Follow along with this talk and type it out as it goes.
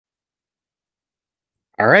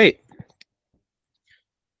All right.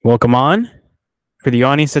 Welcome on. For the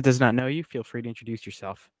audience that does not know you, feel free to introduce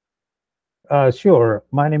yourself. Sure.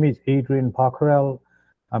 My name is Adrian Pokharel.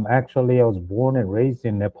 I was born and raised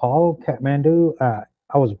in Nepal, Kathmandu.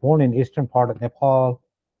 I was born in eastern part of Nepal.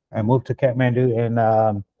 I moved to Kathmandu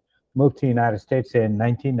and moved to United States in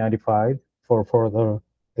 1995 for further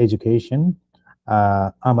education.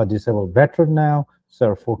 I'm a disabled veteran now,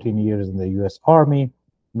 served 14 years in the U.S. Army,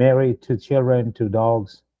 married, two children, two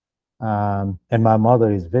dogs, and my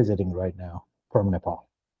mother is visiting right now from Nepal.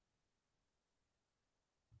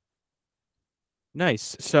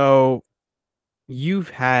 Nice. So you've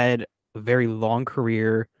had a very long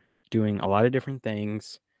career doing a lot of different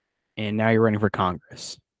things, and now you're running for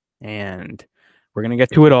Congress. And we're gonna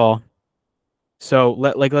get to it all. So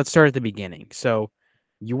let's start at the beginning. So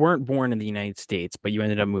you weren't born in the United States, but you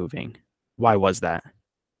ended up moving. Why was that?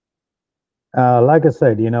 Like I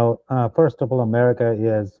said, first of all, America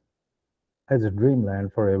is a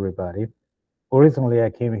dreamland for everybody. Originally, I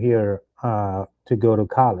came here to go to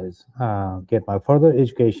college, get my further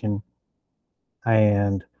education,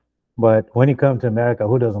 and but when you come to America,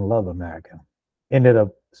 who doesn't love America? Ended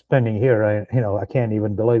up spending here. I can't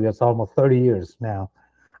even believe it's almost 30 years now.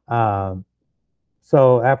 Um,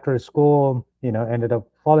 so after school, ended up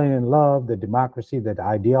falling in love, the democracy, the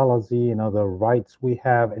ideology, the rights we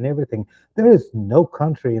have, and everything. There is no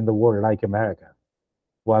country in the world like America.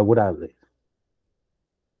 Why would I leave?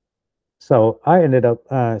 So I ended up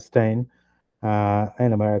staying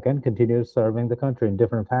in America and continued serving the country in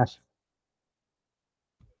different fashion.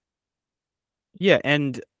 Yeah,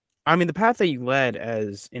 and I mean the path that you led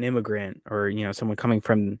as an immigrant or someone coming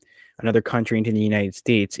from another country into the United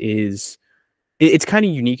States is it's kind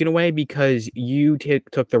of unique in a way because you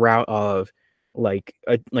took the route of like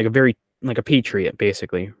a very like a patriot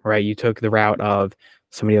basically, right? You took the route of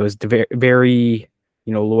somebody that was very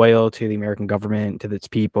loyal to the American government, to its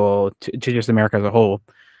people, to just America as a whole.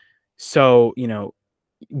 So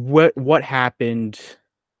what happened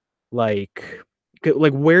like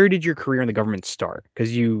where did your career in the government start?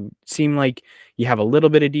 Because you seem like you have a little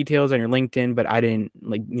bit of details on your LinkedIn, but I didn't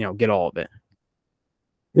get all of it.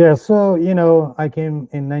 Yeah, so I came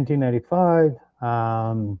in 1995.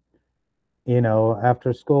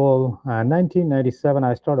 After school, 1997,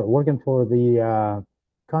 I started working for the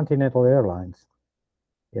Continental Airlines.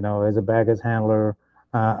 As a baggage handler.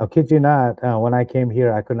 I kid you not, when I came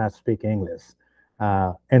here, I could not speak English.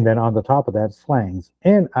 And then on the top of that, slangs.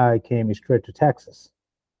 And I came straight to Texas.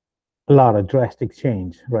 A lot of drastic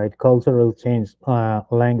change, right? Cultural change,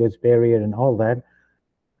 language barrier, and all that.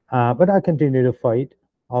 But I continue to fight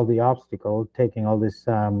all the obstacles, taking all this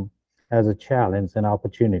as a challenge and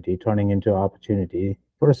opportunity, turning into opportunity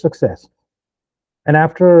for success. And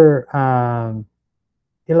after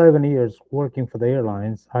 11 years working for the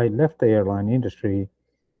airlines, I left the airline industry.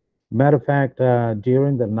 Matter of fact,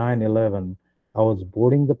 during the 9/11, I was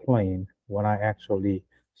boarding the plane when I actually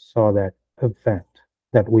saw that event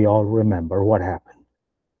that we all remember what happened.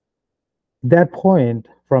 That point,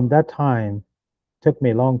 from that time, took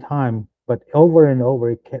me a long time, but over and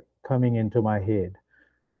over it kept coming into my head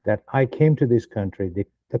that I came to this country,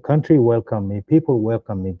 the country welcomed me, people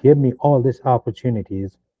welcomed me, gave me all these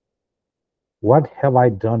opportunities. What have I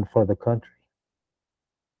done for the country?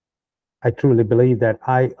 I truly believe that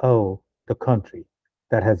I owe the country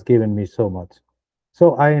that has given me so much.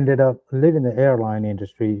 So I ended up leaving the airline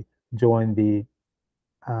industry, joined the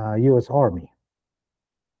U.S. Army.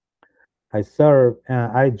 I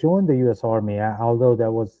joined the U.S. Army, although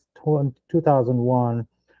that was 2001,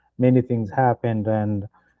 many things happened. And,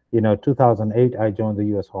 2008, I joined the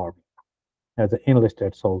U.S. Army as an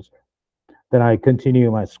enlisted soldier. Then I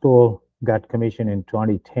continued my school, got commissioned in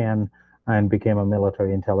 2010, and became a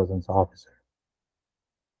military intelligence officer.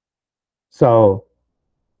 So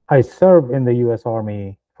I served in the U.S.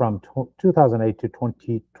 Army from 2008 to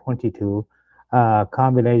 2022, a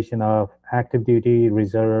combination of active duty,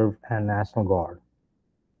 reserve, and National Guard.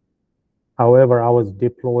 However, I was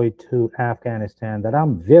deployed to Afghanistan, that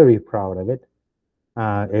I'm very proud of it.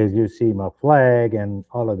 As you see my flag and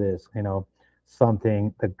all of this,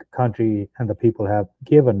 something the country and the people have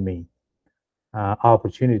given me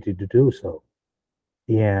opportunity to do so.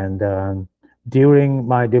 And during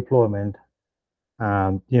my deployment,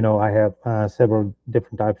 I have several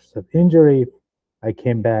different types of injury. I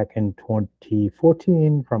came back in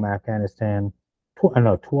 2014 from Afghanistan,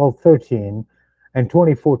 no, 12, 13. And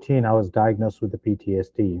 2014, I was diagnosed with the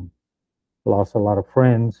PTSD. Lost a lot of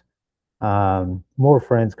friends. More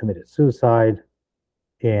friends committed suicide.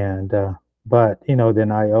 And, but,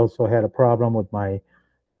 then I also had a problem with my,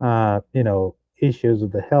 issues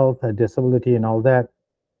with the health, disability, and all that.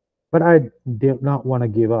 But I did not want to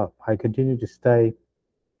give up. I continued to stay,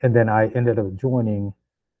 and then I ended up joining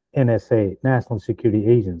NSA, National Security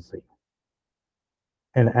Agency.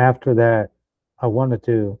 And after that, I wanted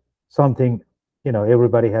to something,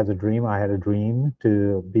 everybody has a dream. I had a dream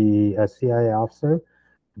to be a CIA officer,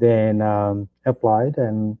 then applied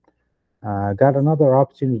and got another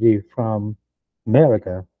opportunity from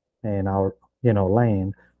America and our,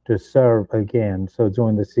 land to serve again. So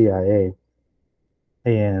joined the CIA.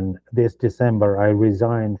 And this December, I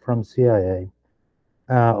resigned from CIA.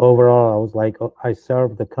 Overall, I was like, oh, I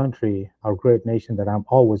served the country, our great nation that I'm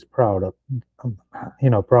always proud of, um,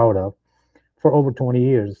 proud of for over 20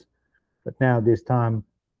 years. But now this time,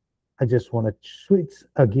 I just want to switch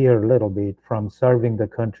a gear a little bit from serving the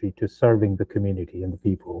country to serving the community and the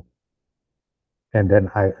people. And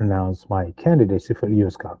then I announced my candidacy for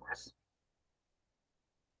U.S. Congress.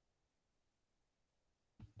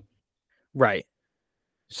 Right.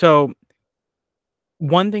 So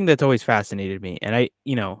one thing that's always fascinated me, and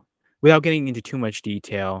without getting into too much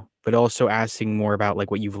detail, but also asking more about like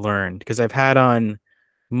what you've learned, because I've had on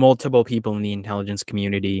multiple people in the intelligence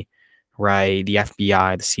community, right? The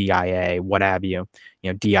FBI, the CIA, what have you,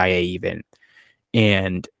 DIA even.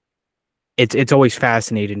 And it's always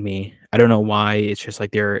fascinated me. I don't know why. It's just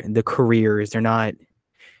like the careers, they're not,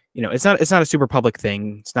 it's not a super public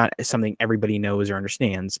thing. It's not something everybody knows or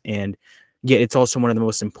understands. And yet it's also one of the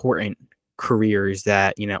most important careers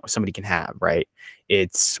that, somebody can have, right?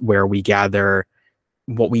 It's where we gather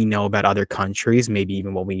what we know about other countries, maybe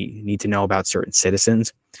even what we need to know about certain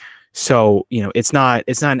citizens. So, it's not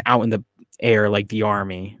an out in the air like the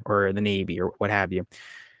army or the navy or what have you.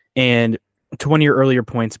 And to one of your earlier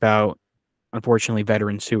points about unfortunately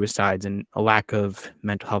veteran suicides and a lack of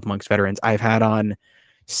mental health amongst veterans, I've had on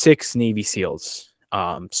 6 Navy SEALs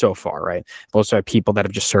so far, right? I've also had people that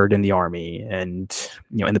have just served in the army and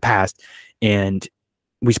in the past, and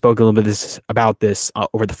we spoke a little bit about this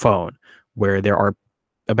over the phone, where there are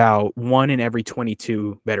about 1 in every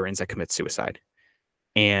 22 veterans that commit suicide.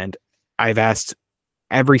 And I've asked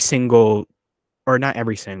every single, or not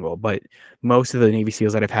every single, but most of the Navy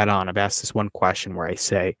SEALs that I've had on, I've asked this one question where I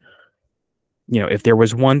say, if there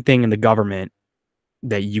was one thing in the government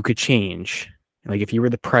that you could change, like if you were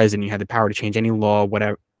the president, you had the power to change any law,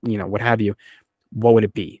 whatever, what have you, what would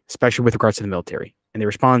it be, especially with regards to the military? And the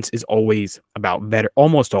response is almost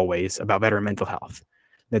always about veteran mental health,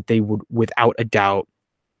 that they would, without a doubt,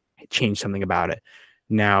 change something about it.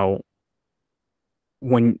 Now,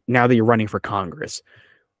 now that you're running for Congress,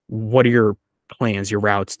 what are your plans, your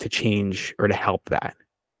routes to change or to help that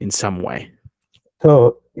in some way?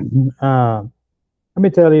 So let me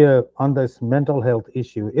tell you on this mental health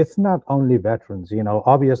issue, it's not only veterans.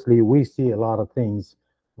 Obviously we see a lot of things,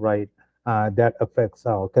 right, that affects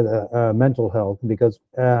our mental health because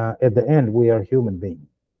at the end we are human beings,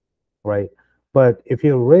 right? But if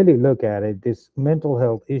you really look at it, this mental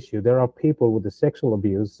health issue, there are people with the sexual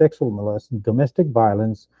abuse, sexual molestation, domestic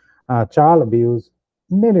violence, child abuse,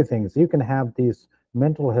 many things. You can have this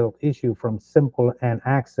mental health issue from simple an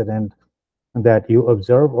accident that you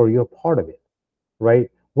observe or you're part of it, right?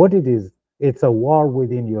 What it is, it's a war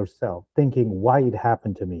within yourself, thinking why it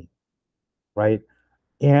happened to me, right?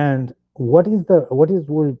 And what is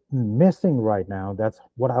we're missing right now? That's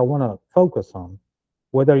what I want to focus on.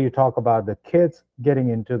 Whether you talk about the kids getting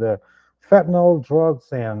into the fentanyl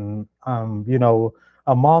drugs and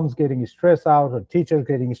a mom's getting stressed out, or teachers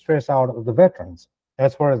getting stressed out of the veterans.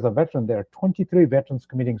 As far as the veteran, there are 23 veterans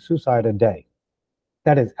committing suicide a day.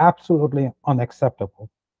 That is absolutely unacceptable.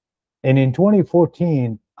 And in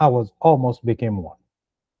 2014, I was almost became one.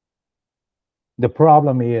 The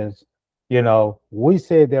problem is, we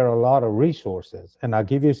say there are a lot of resources, and I'll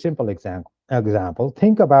give you a simple example.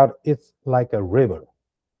 Think about it's like a river.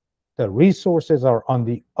 The resources are on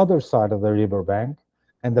the other side of the riverbank,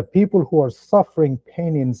 and the people who are suffering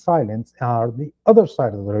pain in silence are the other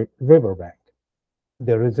side of the riverbank.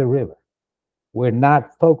 There is a river. We're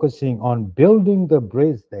not focusing on building the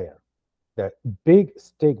bridge there. The big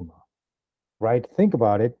stigma, right? Think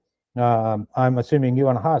about it. I'm assuming you're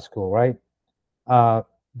in high school, right? uh,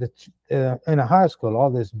 in a high school, all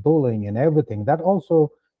this bullying and everything, that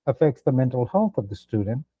also affects the mental health of the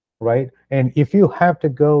student, right? And if you have to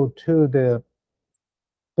go to the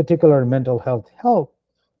particular mental health help,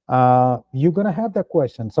 you're going to have that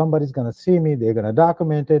question. Somebody's going to see me, they're going to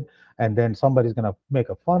document it, and then somebody's going to make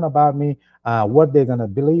a fun about me, what they're going to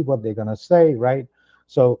believe, what they're going to say, right?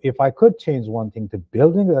 So if I could change one thing to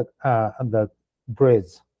building the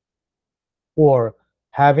bridge, or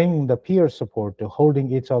having the peer support to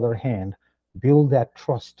holding each other hand, build that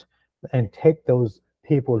trust and take those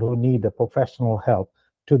people who need the professional help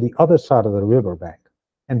to the other side of the riverbank.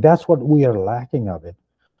 And that's what we are lacking of it.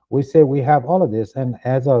 We say we have all of this. And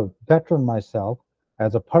as a veteran myself,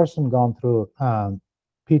 as a person gone through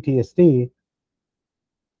PTSD,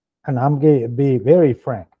 and I'm going to be very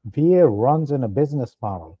frank, VA runs in a business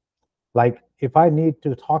model. Like if I need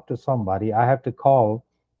to talk to somebody, I have to call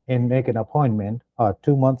and make an appointment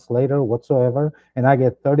 2 months later, whatsoever, and I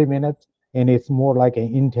get 30 minutes, and it's more like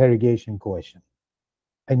an interrogation question.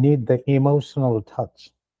 I need the emotional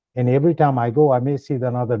touch. And every time I go, I may see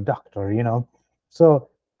another doctor, you know. So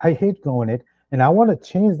I hate going it. And I want to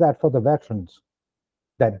change that for the veterans,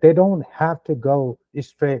 that they don't have to go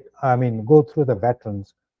straight, I mean, go through the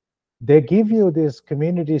veterans. They give you this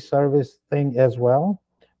community service thing as well,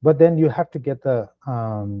 but then you have to get the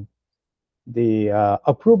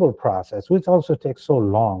approval process, which also takes so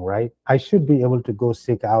long, right? I should be able to go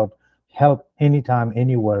seek out help anytime,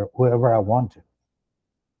 anywhere, wherever I want to.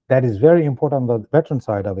 That is very important on the veteran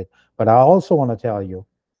side of it. But I also want to tell you,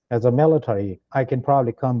 as a military, I can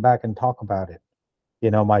probably come back and talk about it,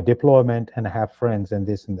 you know, my deployment and have friends and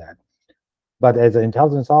this and that. But as an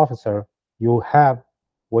intelligence officer, you have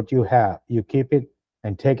what you have. You keep it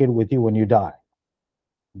and take it with you when you die.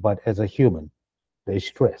 But as a human, the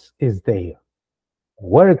stress is there.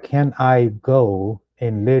 Where can I go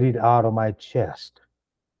and let it out of my chest?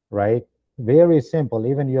 Right? Very simple.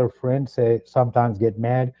 Even your friends say sometimes get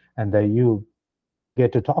mad, and then you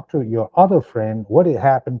get to talk to your other friend. What had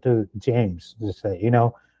happened to James? To say, you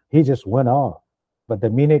know, he just went off. But the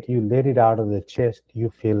minute you let it out of the chest, you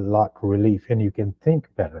feel a lot of relief and you can think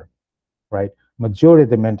better, right? Majority of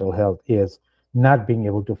the mental health is not being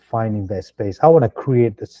able to find in that space. I want to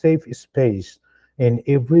create the safe space in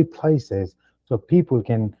every places so people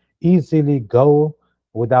can easily go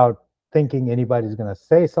without thinking anybody's going to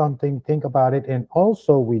say something, think about it. And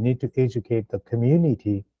also we need to educate the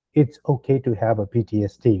community. It's okay to have a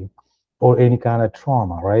PTSD or any kind of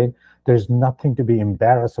trauma, right? There's nothing to be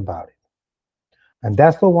embarrassed about it. And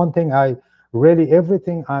that's the one thing I really,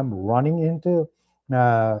 everything I'm running into,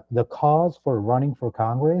 the cause for running for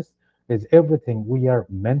Congress is everything. We are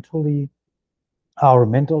mentally, our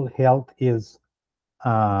mental health is,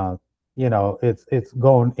 uh, you know, it's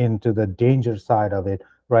going into the danger side of it,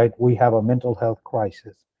 right? We have a mental health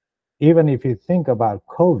crisis. Even if you think about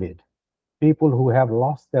COVID, people who have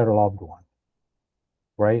lost their loved one,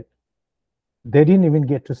 right? They didn't even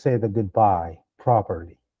get to say the goodbye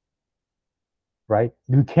properly, right?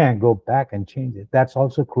 You can't go back and change it. That's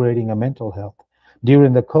also creating a mental health.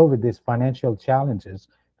 During the COVID, these financial challenges,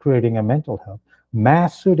 creating a mental health.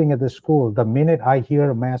 Mass shooting at the school, the minute I hear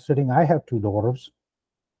a mass shooting, I have two daughters.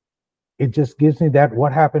 It just gives me that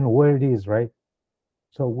what happened, where it is, right?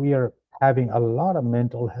 So we are having a lot of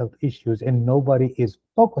mental health issues and nobody is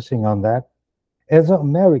focusing on that. As an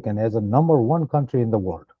American, as a number one country in the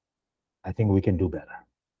world, I think we can do better.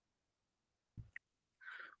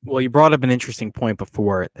 Well, you brought up an interesting point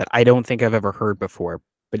before that I don't think I've ever heard before,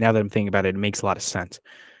 but now that I'm thinking about it, it makes a lot of sense.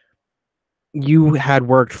 You had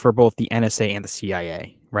worked for both the NSA and the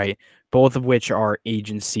CIA, right? Both of which are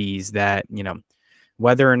agencies that, you know,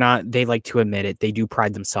 whether or not they like to admit it, they do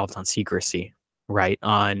pride themselves on secrecy, right?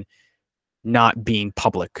 On not being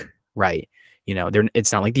public, right? You know,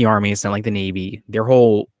 it's not like the Army, it's not like the Navy. Their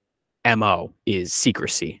whole MO is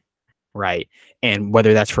secrecy, right? And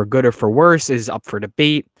whether that's for good or for worse is up for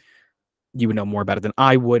debate. You would know more about it than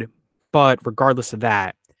I would. But regardless of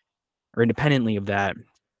that, or independently of that,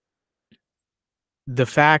 the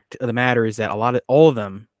fact of the matter is that all of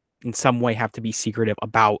them in some way have to be secretive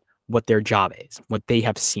about what their job is, what they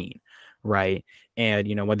have seen, right? And,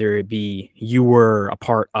 you know, whether it be you were a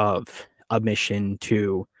part of a mission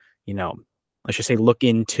to, you know, let's just say look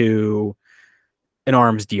into an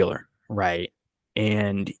arms dealer, right?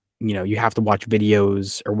 And, you know, you have to watch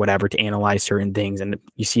videos or whatever to analyze certain things, and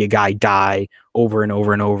you see a guy die over and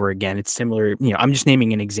over and over again. It's similar, you know, I'm just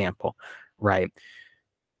naming an example, right?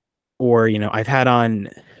 Or, you know, I've had on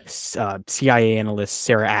CIA analyst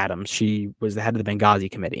Sarah Adams. She was the head of the Benghazi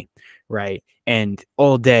committee, right? And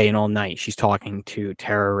all day and all night, she's talking to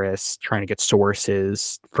terrorists, trying to get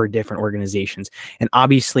sources for different organizations. And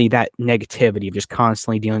obviously, that negativity of just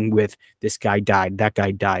constantly dealing with this guy died, that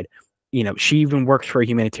guy died. You know, she even works for a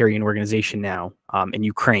humanitarian organization now in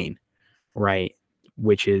Ukraine, right?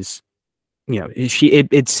 Which is, you know,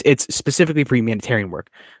 it's specifically for humanitarian work,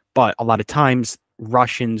 but a lot of times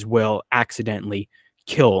Russians will accidentally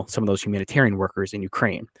kill some of those humanitarian workers in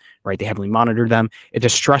Ukraine, right? They heavily monitor them. It's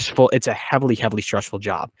a heavily stressful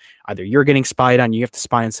job. Either you're getting spied on, you have to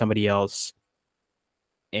spy on somebody else,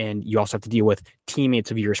 and you also have to deal with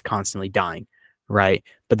teammates of yours constantly dying, right?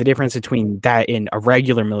 But the difference between that and a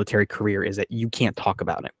regular military career is that you can't talk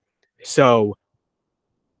about it. So,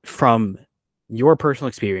 from your personal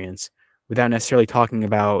experience, without necessarily talking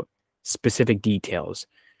about specific details,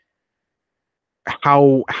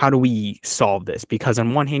 how do we solve this? Because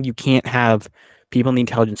on one hand, you can't have people in the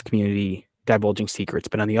intelligence community divulging secrets,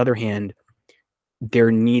 but on the other hand,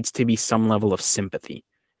 there needs to be some level of sympathy,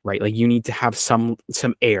 right? Like you need to have some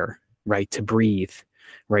air, right, to breathe,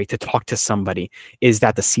 right, to talk to somebody. Is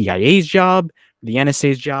that the CIA's job, the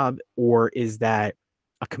NSA's job, or is that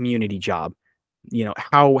a community job? You know,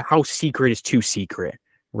 how secret is too secret,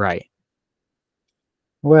 right?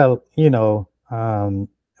 Well,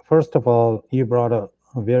 first of all, you brought a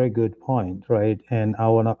very good point, right? And I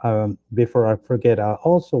want to, before I forget, I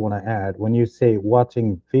also want to add when you say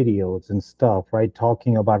watching videos and stuff, right?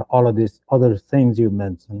 Talking about all of these other things you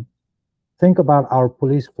mentioned, think about our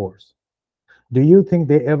police force. Do you think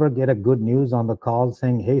they ever get a good news on the call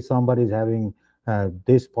saying, hey, somebody's having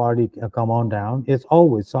this party, come on down? It's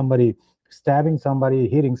always somebody stabbing somebody,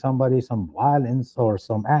 hitting somebody, some violence or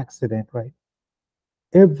some accident, right?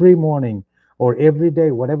 Every morning or every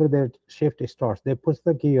day, whatever their shift starts, they push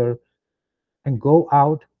the gear and go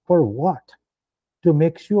out for what? To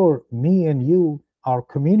make sure me and you, our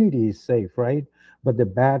community is safe, right? But the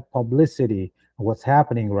bad publicity, what's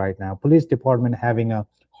happening right now, police department having a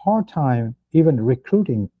hard time even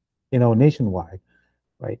recruiting, nationwide,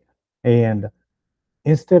 right? And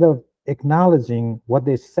instead of acknowledging what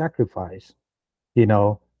they sacrifice, you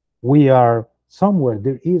know, we are somewhere,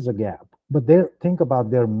 there is a gap. But they think about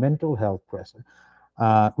their mental health pressure.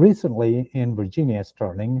 Recently in Virginia,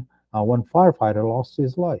 Sterling, one firefighter lost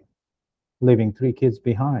his life, leaving three kids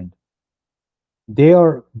behind. They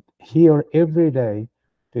are here every day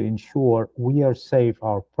to ensure we are safe,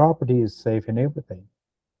 our property is safe, and everything.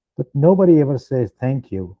 But nobody ever says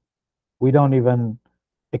thank you. We don't even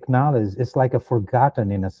acknowledge. It's like a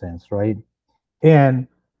forgotten in a sense, right? And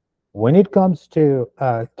when it comes to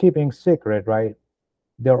keeping secret, right?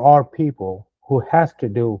 There are people who has to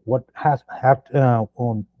do what has have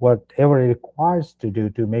on whatever it requires to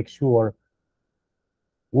do to make sure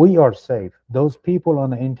we are safe. Those people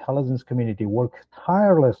on the intelligence community work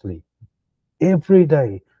tirelessly every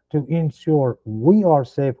day to ensure we are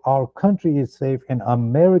safe, our country is safe, and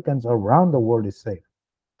Americans around the world is safe.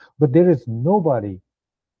 But there is nobody,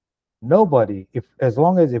 if as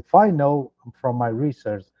long as if I know from my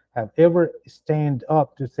research, have ever stand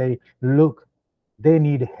up to say, look, they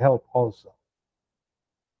need help also.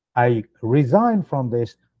 I resigned from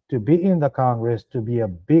this to be in the Congress to be a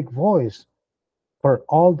big voice for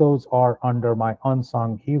all those are under my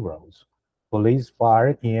unsung heroes. Police,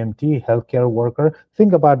 fire, EMT, healthcare worker.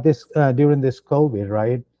 Think about this during this COVID,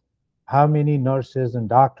 right? How many nurses and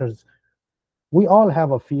doctors, we all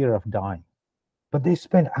have a fear of dying, but they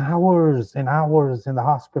spend hours and hours in the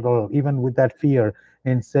hospital, even with that fear,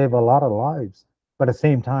 and save a lot of lives. But at the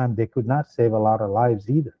same time, they could not save a lot of lives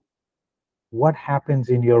either. What happens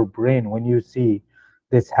in your brain when you see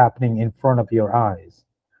this happening in front of your eyes,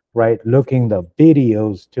 right? Looking the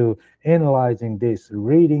videos to analyzing this,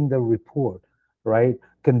 reading the report, right?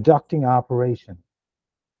 Conducting operation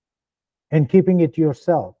and keeping it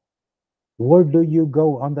yourself. Where do you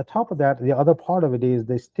go? On the top of that, the other part of it is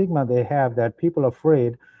the stigma they have that people are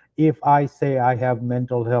afraid if I say I have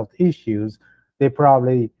mental health issues, they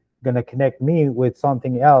probably going to connect me with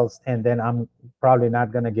something else, and then I'm probably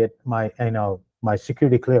not going to get my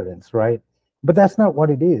security clearance, right? But that's not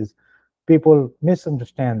what it is. People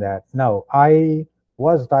misunderstand that. No, I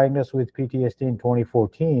was diagnosed with PTSD in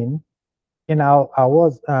 2014, and I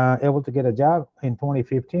was able to get a job in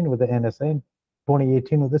 2015 with the NSA,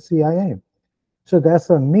 2018 with the CIA. So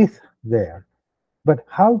that's a myth there. But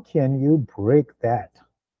how can you break that?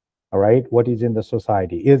 All right. What is in the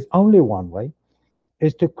society is only one way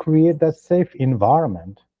is to create that safe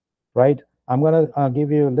environment, right? I'm going to give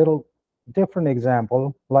you a little different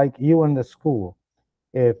example, like you in the school.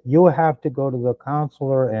 If you have to go to the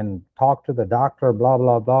counselor and talk to the doctor, blah,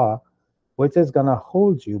 blah, blah, which is going to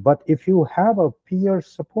hold you. But if you have a peer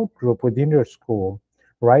support group within your school,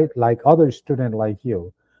 right, like other student like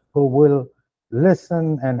you, who will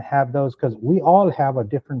listen and have those, because we all have a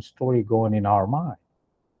different story going in our mind,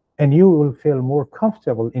 and you will feel more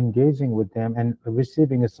comfortable engaging with them and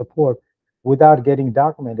receiving a support without getting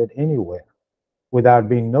documented anywhere, without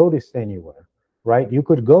being noticed anywhere, right? You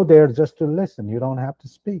could go there just to listen. You don't have to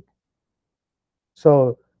speak.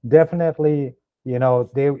 So definitely,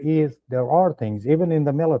 there are things, even in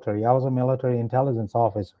the military. I was a military intelligence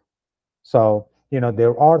officer. So,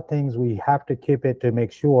 there are things we have to keep it to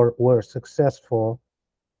make sure we're successful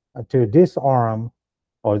to disarm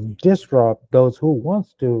or disrupt those who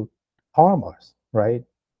wants to harm us, right?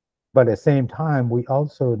 But at the same time, we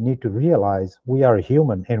also need to realize we are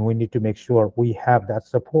human and we need to make sure we have that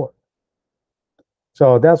support.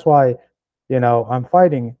 So that's why, I'm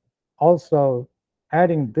fighting. Also,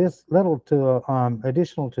 adding this little to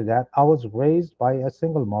additional to that, I was raised by a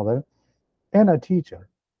single mother and a teacher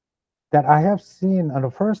that I have seen on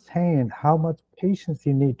the first hand how much patience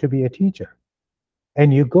you need to be a teacher.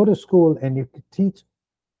 And you go to school and you teach,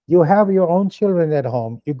 you have your own children at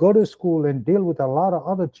home. You go to school and deal with a lot of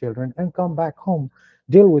other children and come back home,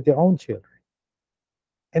 deal with your own children.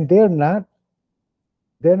 And they're not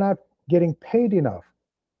getting paid enough.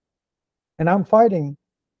 And I'm fighting.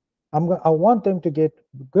 I want them to get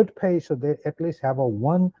good pay so they at least have a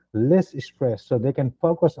one less stress so they can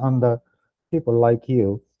focus on the people like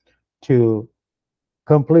you to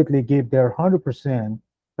completely give their 100%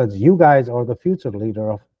 because you guys are the future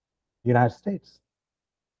leader of United States.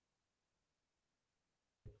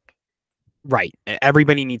 Right.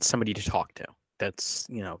 Everybody needs somebody to talk to. That's,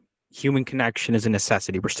 human connection is a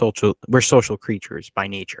necessity. We're social creatures by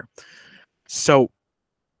nature. So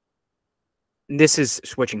this is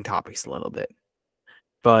switching topics a little bit,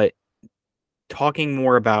 but talking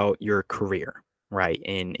more about your career, right,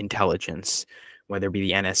 in intelligence, whether it be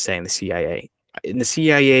the NSA and the CIA. In the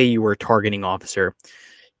CIA, you were a targeting officer.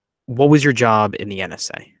 What was your job in the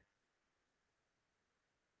NSA?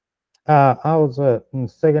 I was a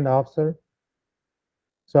second officer.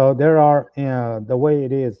 So there are, the way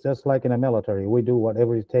it is, just like in the military, we do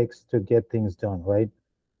whatever it takes to get things done, right?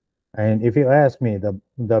 And if you ask me,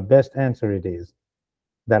 the best answer it is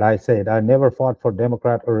that I said, I never fought for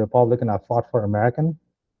Democrat or Republican. I fought for American.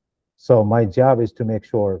 So my job is to make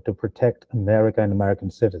sure to protect America and American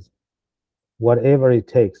citizens, whatever it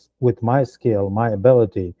takes with my skill, my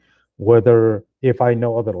ability, whether if I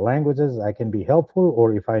know other languages, I can be helpful,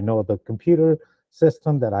 or if I know the computer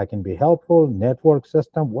system that I can be helpful, network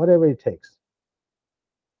system, whatever it takes,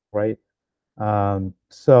 right?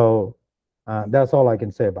 So that's all I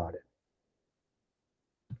can say about it.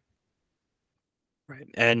 Right.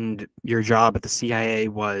 And your job at the CIA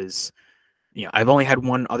was, I've only had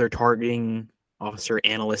one other targeting officer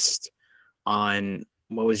analyst on.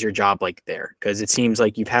 What was your job like there? Because it seems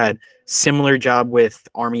like you've had similar job with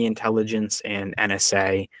Army intelligence and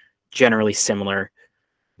NSA, generally similar,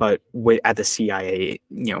 but at the CIA,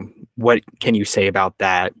 what can you say about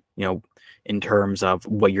that, in terms of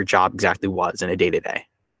what your job exactly was in a day to day?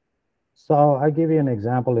 So I give you an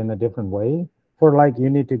example in a different way. For like you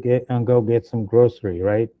need to get and go get some grocery,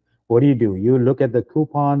 right? What do? You look at the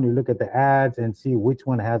coupon, you look at the ads and see which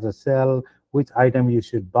one has a sale, which item you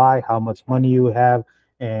should buy, how much money you have,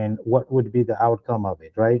 and what would be the outcome of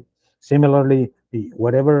it, right? Similarly,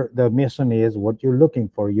 whatever the mission is, what you're looking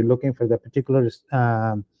for the particular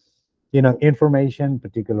information,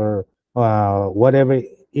 particular whatever it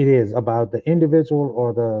is about the individual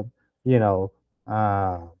or the you know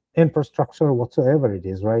uh, infrastructure whatsoever it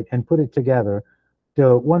is, right? And put it together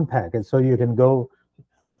to one package so you can go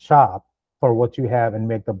shop for what you have and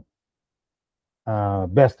make the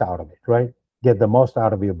best out of it, right? Get the most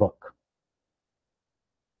out of your book.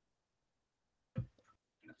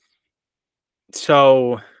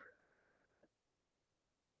 So,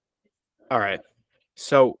 all right.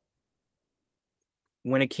 So,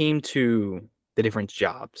 when it came to the different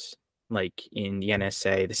jobs, like in the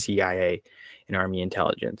NSA, the CIA, and Army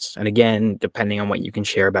intelligence, and again, depending on what you can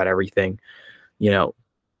share about everything, you know,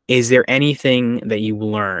 is there anything that you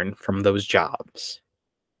learn from those jobs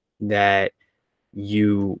that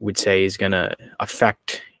you would say is going to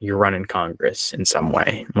affect your run in Congress in some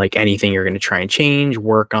way? Like anything you're going to try and change,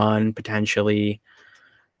 work on potentially,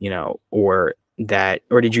 or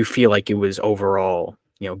did you feel like it was overall,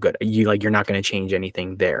 good? You're not going to change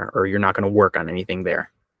anything there, or you're not going to work on anything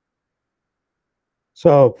there.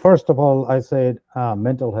 So first of all, I said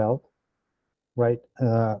mental health, right?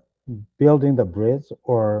 Building the bridge,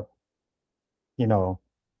 or you know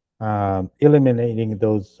eliminating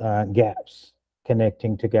those gaps,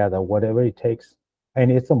 connecting together, whatever it takes.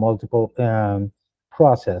 And it's a multiple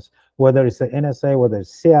process, whether it's the NSA, whether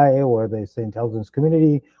it's CIA, whether it's the intelligence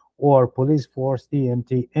community, or police force,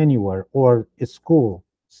 EMT, anywhere, or it's school,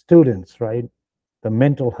 students, right? The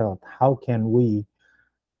mental health,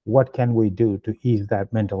 what can we do to ease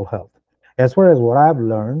that mental health? As far as what I've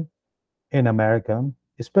learned in America,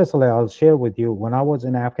 especially I'll share with you when I was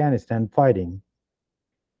in Afghanistan fighting.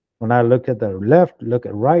 When I look at the left, look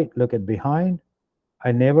at right, look at behind,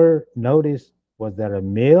 I never noticed was there a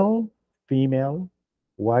male, female,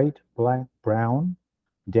 white, black, brown,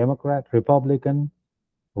 Democrat, Republican,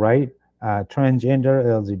 right? Transgender,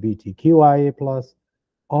 LGBTQIA plus.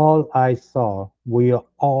 all I saw, we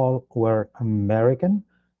all were American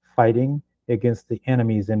fighting against the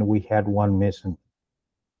enemies, and we had one mission.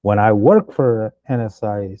 When I worked for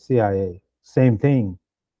NSA, CIA, same thing.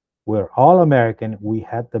 We're all American. We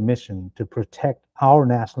had the mission to protect our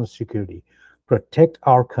national security, protect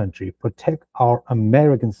our country, protect our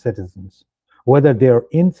American citizens, whether they're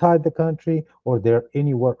inside the country or they're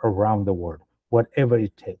anywhere around the world, whatever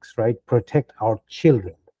it takes, right? Protect our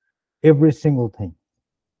children, every single thing.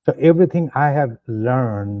 So everything I have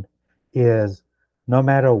learned is no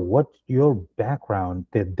matter what your background,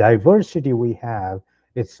 the diversity we have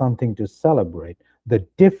is something to celebrate. The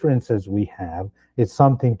differences we have is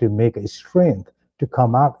something to make a strength to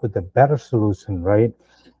come out with a better solution, right?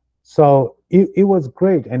 So it was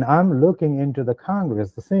great. And I'm looking into the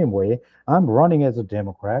Congress the same way. I'm running as a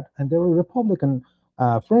Democrat, and there were Republican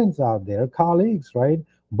friends out there, colleagues, right?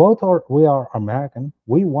 Both are, we are American.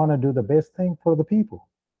 We want to do the best thing for the people,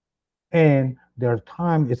 and their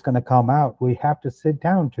time is going to come out. We have to sit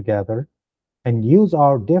down together and use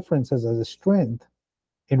our differences as a strength.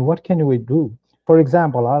 And what can we do? For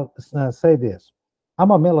example, I'll say this.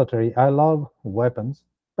 I'm a military. I love weapons,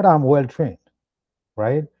 but I'm well trained,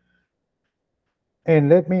 right? And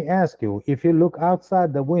let me ask you, if you look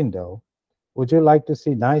outside the window, would you like to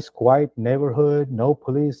see nice, quiet neighborhood, no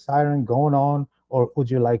police siren going on, or would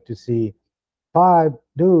you like to see five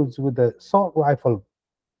dudes with a assault rifle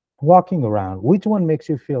walking around? Which one makes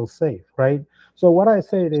you feel safe, right? So what I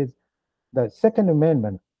said is the Second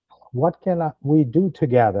Amendment. What can we do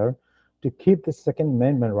together to keep the Second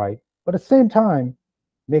Amendment right, but at the same time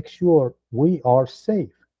make sure we are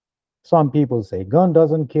safe? Some people say gun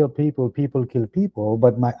doesn't kill people, people kill people.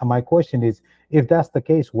 But my question is, if that's the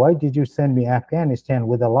case, why did you send me Afghanistan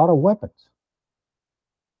with a lot of weapons?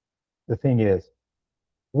 The thing is,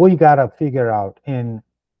 we gotta figure out in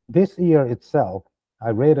this year itself.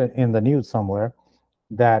 I read it in the news somewhere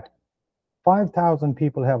that 5,000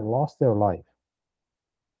 people have lost their life.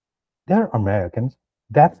 They're Americans.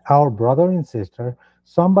 That's our brother and sister.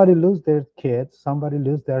 Somebody lose their kids, somebody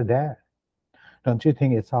lose their dad. Don't you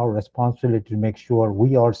think it's our responsibility to make sure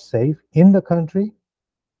we are safe in the country,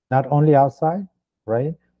 not only outside,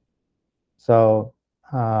 right? So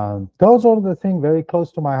those are the things very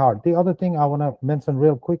close to my heart. The other thing I want to mention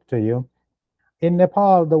real quick to you, in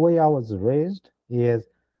Nepal, the way I was raised is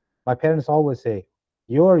my parents always say,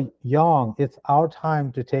 you're young, it's our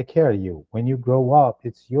time to take care of you. When you grow up,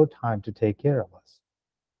 it's your time to take care of us.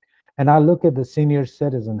 And I look at the senior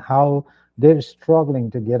citizen, how they're struggling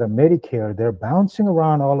to get a Medicare. They're bouncing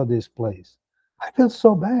around all of this place. I feel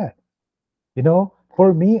so bad.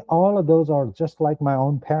 For me, all of those are just like my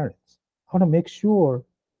own parents. I want to make sure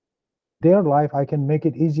their life, I can make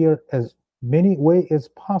it easier as many way as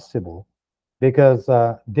possible, because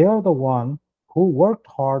they're the one who worked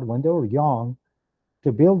hard when they were young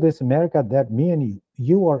to build this America that me and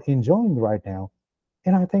you are enjoying right now.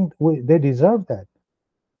 And I think they deserve that.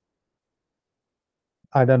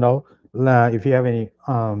 I don't know if you have any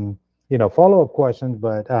follow-up questions,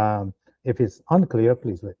 but if it's unclear,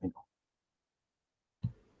 please let me know.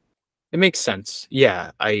 It makes sense.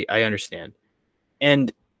 Yeah, I understand.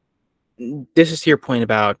 And this is to your point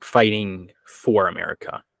about fighting for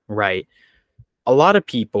America, right? A lot of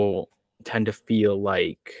people tend to feel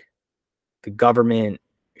like the government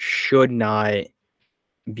should not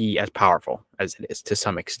be as powerful as it is to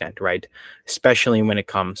some extent, right? Especially when it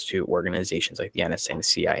comes to organizations like the NSA and the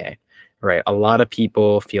CIA, right? A lot of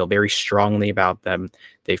people feel very strongly about them.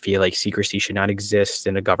 They feel like secrecy should not exist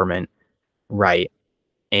in a government, right?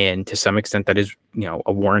 And to some extent, that is,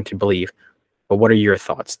 a warranted belief. But what are your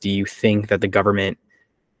thoughts? Do you think that the government,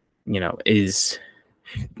 is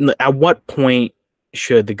at what point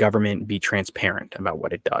should the government be transparent about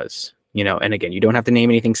what it does? And again, you don't have to name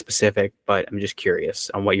anything specific, but I'm just curious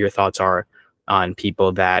on what your thoughts are on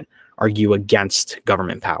people that argue against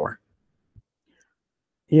government power.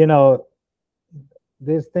 You know,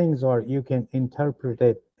 these things are, you can interpret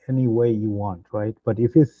it any way you want, right? But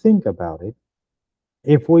if you think about it,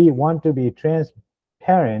 if we want to be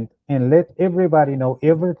transparent and let everybody know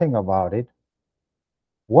everything about it,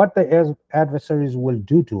 what the adversaries will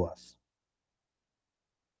do to us,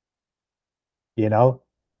 you know?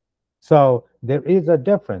 So there is a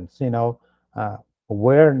difference.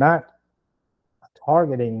 We're not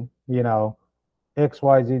targeting,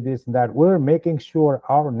 XYZ, this and that. We're making sure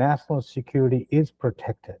our national security is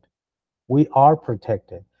protected. We are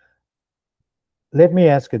protected. Let me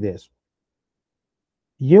ask you this.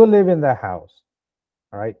 You live in the house,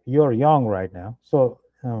 all right? You're young right now. So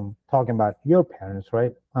talking about your parents,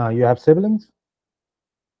 right? You have siblings?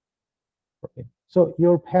 Okay. So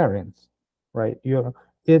your parents, right?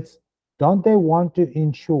 It's, don't they want to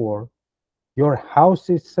ensure your house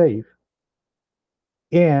is safe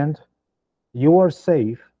and you are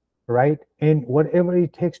safe, right? And whatever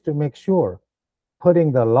it takes to make sure,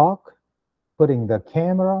 putting the lock, putting the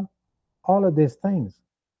camera, all of these things.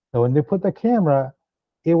 So when they put the camera,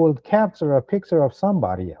 it will capture a picture of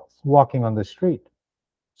somebody else walking on the street.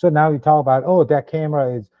 So now you talk about, oh, that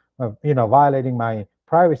camera is, violating my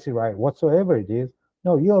privacy right, whatsoever it is.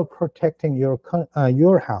 No, you're protecting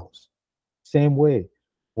your house. Same way,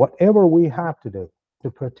 whatever we have to do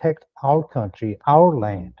to protect our country, our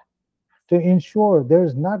land, to ensure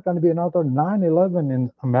there's not going to be another 9/11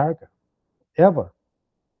 in America ever,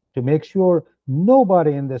 to make sure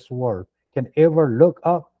nobody in this world can ever look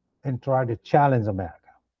up and try to challenge America.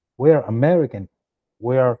 We're American.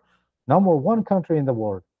 We're number one country in the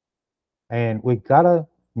world. And we gotta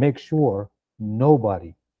make sure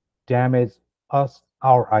nobody damage us,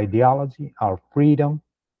 our ideology, our freedom,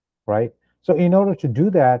 right? So in order to do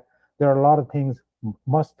that, there are a lot of things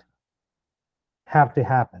must have to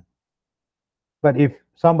happen. But if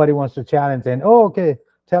somebody wants to challenge and, oh, okay,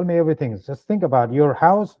 tell me everything, just think about your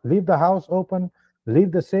house, leave the house open,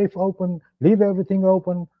 leave the safe open, leave everything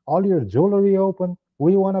open, all your jewelry open.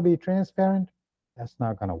 We want to be transparent. That's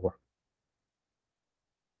not going to work.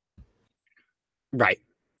 Right.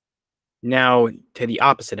 Now, to the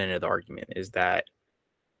opposite end of the argument is that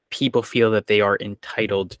people feel that they are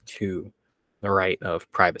entitled to the right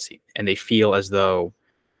of privacy, and they feel as though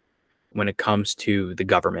when it comes to the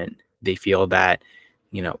government, they feel that,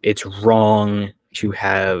 it's wrong to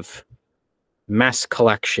have mass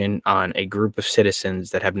collection on a group of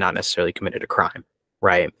citizens that have not necessarily committed a crime,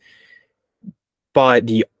 right? But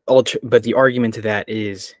the argument to that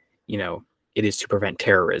is, it is to prevent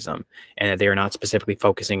terrorism, and that they are not specifically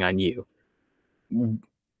focusing on you.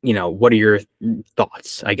 What are your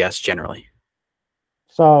thoughts, I guess, generally?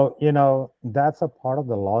 So, that's a part of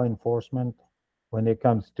the law enforcement when it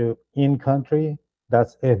comes to in country.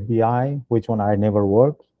 That's FBI, which one I never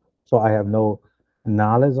worked. So I have no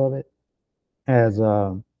knowledge of it. As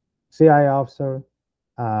a CI officer,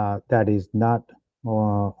 that is not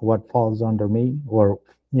what falls under me or,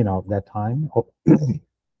 that time.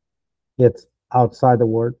 It's outside the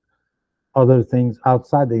world, other things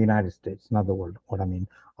outside the United States, not the world, what I mean,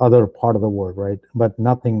 other part of the world, right? But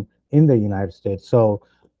nothing in the United States. So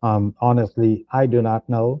honestly, I do not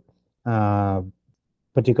know uh,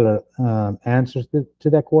 particular answers to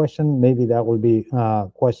that question. Maybe that will be a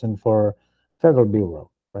question for Federal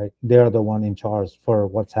Bureau, right? They're the one in charge for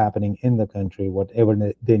what's happening in the country,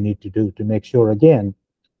 whatever they need to do to make sure, again,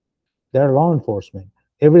 they're law enforcement.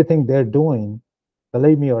 Everything they're doing,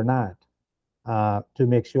 believe me or not, to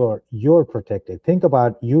make sure you're protected. Think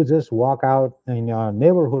about, you just walk out in your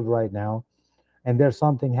neighborhood right now and there's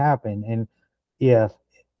something happen. And if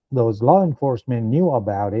those law enforcement knew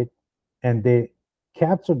about it and they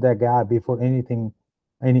captured that guy before any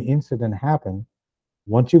incident happened,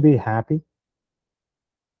 won't you be happy?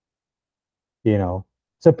 You know,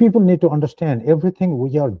 so people need to understand everything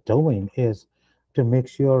we are doing is to make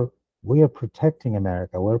sure we are protecting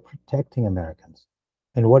America, we're protecting Americans.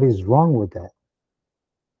 And what is wrong with that?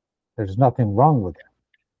 There's nothing wrong with that.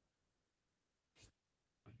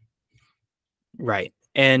 Right.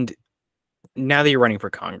 And now that you're running for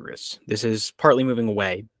Congress, this is partly moving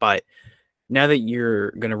away, but now that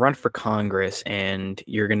you're going to run for Congress and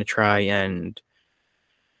you're going to try and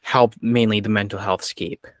help mainly the mental health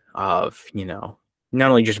scape of, not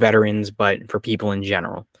only just veterans, but for people in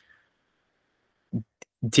general,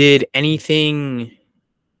 did anything,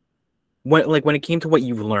 when it came to what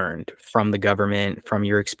you've learned from the government, from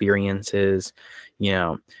your experiences,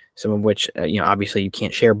 some of which, obviously you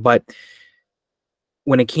can't share, but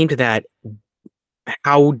when it came to that,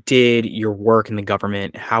 how did your work in the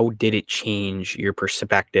government, how did it change your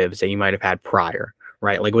perspectives that you might have had prior,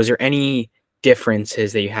 right? Like, was there any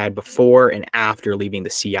differences that you had before and after leaving the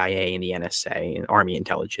CIA and the NSA and Army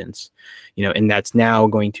intelligence, and that's now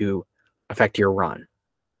going to affect your run?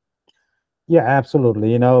 Yeah,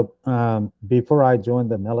 absolutely. Before I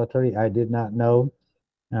joined the military, I did not know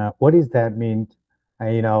what does that mean.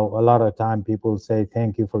 A lot of time people say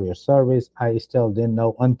thank you for your service. I still didn't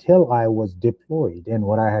know until I was deployed and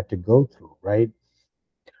what I had to go through, right?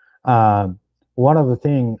 Um, One of the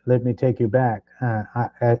things, let me take you back.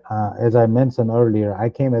 As I mentioned earlier, I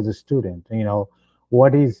came as a student.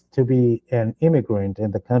 What is to be an immigrant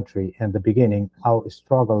in the country in the beginning, how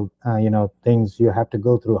struggle, things you have to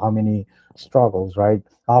go through, how many struggles, right?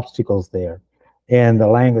 Obstacles there, and the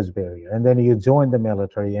language barrier. And then you join the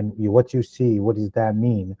military and what you see, what does that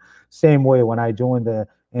mean? Same way when I joined the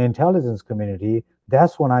intelligence community,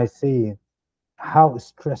 that's when I see how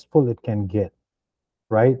stressful it can get,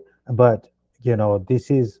 right? But this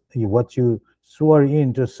is what you swore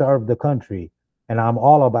in to serve the country, and I'm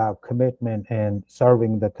all about commitment and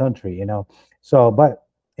serving the country. So, but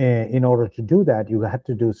in order to do that, you have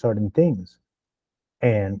to do certain things,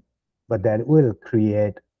 and but that will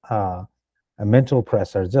create a mental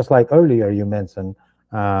pressure. Just like earlier you mentioned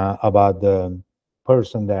about the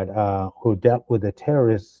person that who dealt with the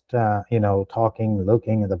terrorist, talking,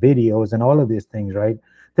 looking at the videos and all of these things, right?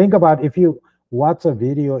 Think about if you watch a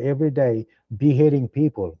video every day beheading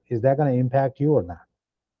people, is that going to impact you or not,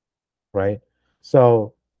 right?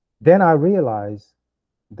 So then I realized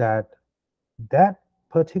that that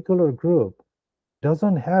particular group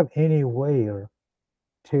doesn't have anywhere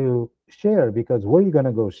to share, because where are you going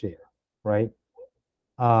to go share, right?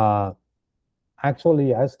 Uh,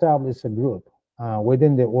 Actually, I established a group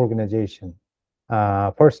within the organization.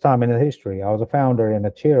 First time in the history, I was a founder and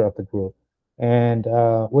a chair of the group. And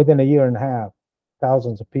within a year and a half,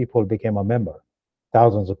 thousands of people became a member.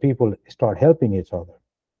 Thousands of people start helping each other.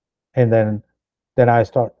 And then I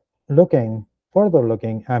start further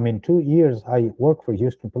looking. I mean, 2 years I work for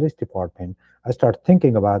Houston Police Department. I start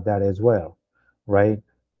thinking about that as well, right?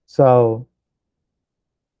 So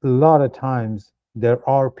a lot of times there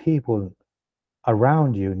are people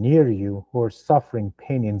around you, near you, who are suffering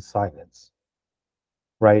pain in silence,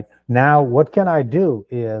 right? Now, what can I do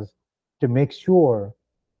is to make sure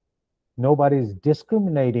nobody's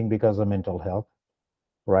discriminating because of mental health,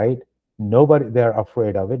 right? Nobody, they're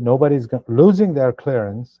afraid of it. Nobody's losing their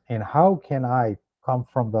clearance. And how can I come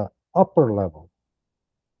from the upper level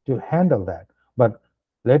to handle that? But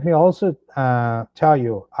let me also tell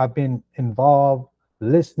you, I've been involved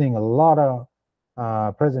listening a lot of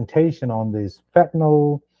presentation on this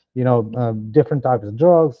fentanyl, different types of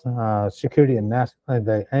drugs, security and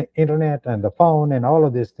the internet and the phone and all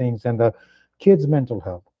of these things, and the kids' mental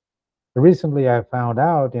health. Recently, I found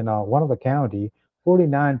out in one of the county,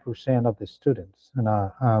 49% of the students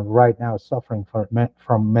right now suffering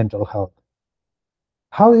from mental health.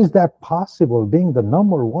 How is that possible, being the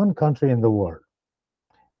number one country in the world?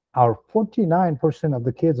 Our 49% of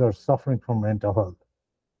the kids are suffering from mental health.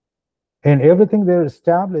 And everything they're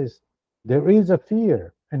established, there is a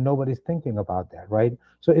fear, and nobody's thinking about that, right?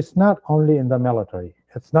 So it's not only in the military,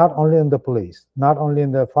 it's not only in the police, not only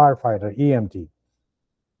in the firefighter, EMT,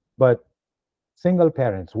 but single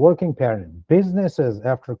parents, working parents, businesses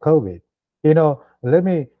after COVID. Let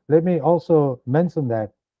me also mention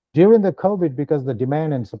that during the COVID, because the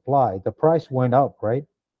demand and supply, the price went up, right?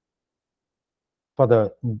 For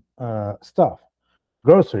the stuff,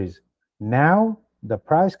 groceries. Now the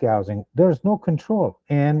price gouging, there's no control,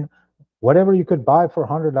 and whatever you could buy for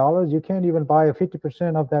 $100, you can't even buy a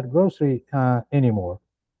 50% of that grocery anymore.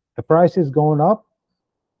 The price is going up,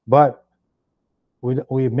 but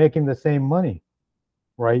we're making the same money,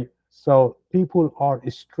 right? So people are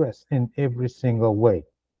stressed in every single way.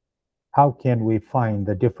 How can we find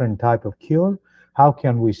the different type of cure? How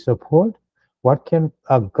can we support? What can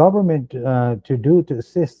a government to do to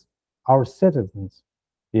assist our citizens?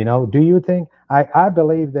 Do you think, I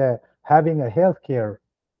believe that having a healthcare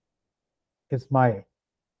is my,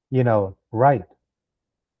 right.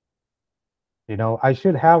 I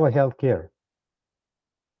should have a healthcare,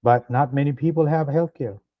 but not many people have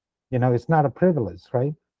healthcare. It's not a privilege,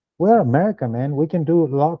 right? We're America, man. We can do a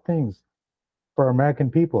lot of things for American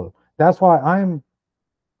people. That's why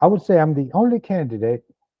I would say I'm the only candidate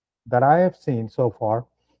that I have seen so far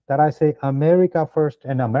that I say America first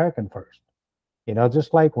and American first.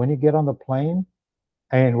 Just like when you get on the plane,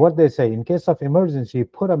 and what they say, in case of emergency,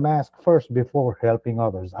 put a mask first before helping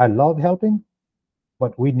others. I love helping,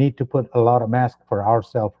 but we need to put a lot of masks for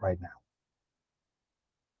ourselves right now.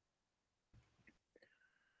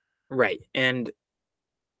 Right. And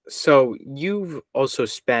so you've also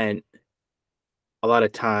spent a lot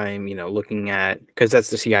of time, looking at, because that's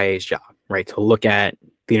the CIA's job, right? To look at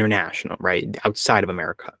the international, right? Outside of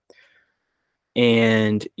America.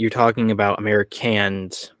 And you're talking about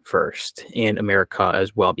Americans first and America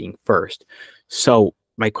as well being first. So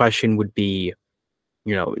my question would be,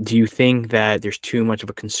 do you think that there's too much of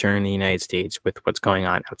a concern in the United States with what's going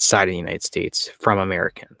on outside of the United States from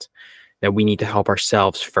Americans, that we need to help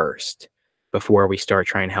ourselves first before we start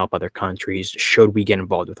trying to help other countries? Should we get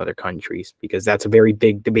involved with other countries? Because that's a very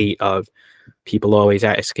big debate of people always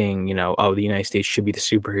asking, oh, the United States should be the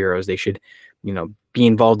superheroes. They should, be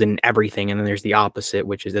involved in everything. And then there's the opposite,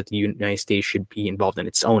 which is that the United States should be involved in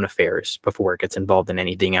its own affairs before it gets involved in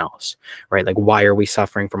anything else, right? Like, why are we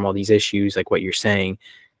suffering from all these issues, like what you're saying?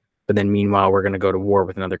 But then meanwhile, we're going to go to war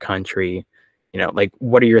with another country. Like,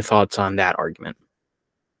 what are your thoughts on that argument?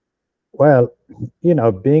 Well,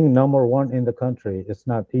 being number one in the country is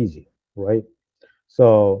not easy, right?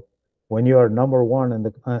 So when you are number one in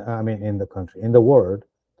the, I mean, in the country, in the world,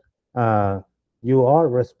 uh, you are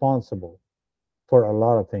responsible for a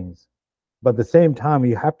lot of things. But at the same time,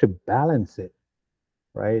 you have to balance it,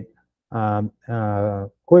 right?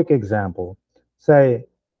 Quick example, say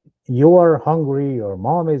you are hungry, your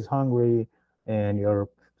mom is hungry, and your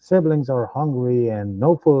siblings are hungry and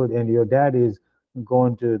no food, and your dad is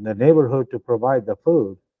going to the neighborhood to provide the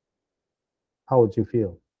food. How would you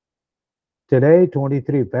feel? Today,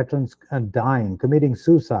 23 veterans are dying, committing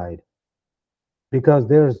suicide because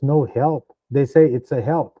there's no help. They say it's a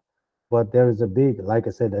help, but there is a big, like I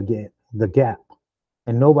said again, the gap.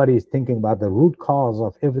 And nobody is thinking about the root cause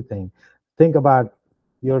of everything. Think about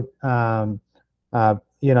your, the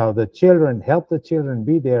children, help the children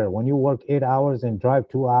be there. When you work 8 hours and drive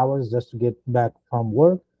 2 hours just to get back from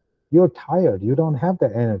work, you're tired. You don't have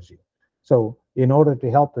the energy. So, in order to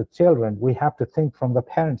help the children, we have to think from the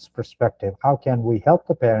parents' perspective. How can we help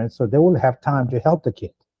the parents so they will have time to help the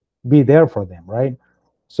kid, be there for them, right?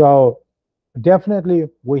 So, definitely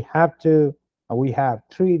we have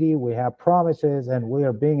treaty, we have promises, and we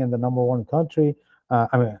are being in the number one country,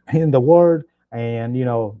 I mean, in the world, and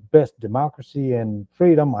best democracy and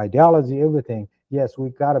freedom, ideology, everything. Yes,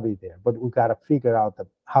 we got to be there, but we got to figure out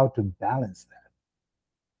how to balance that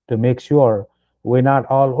to make sure we're not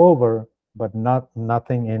all over, but not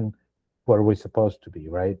nothing in where we're supposed to be,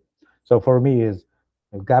 right? So for me is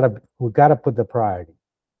we got to put the priority,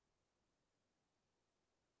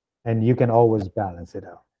 and you can always balance it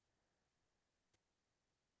out.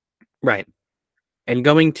 Right. And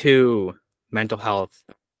going to mental health,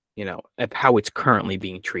 of how it's currently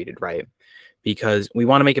being treated, right? Because we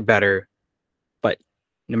want to make it better, but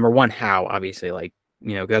number one, how, obviously, like,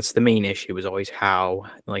 that's the main issue is always how,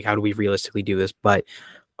 like, how do we realistically do this? But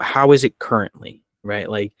how is it currently, right?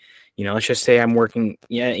 Like, let's just say I'm working,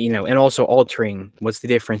 yeah, and also altering what's the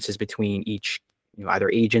differences between each,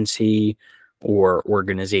 either agency or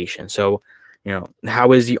organization. So,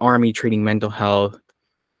 how is the Army treating mental health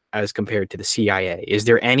as compared to the CIA? Is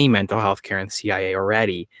there any mental health care in the CIA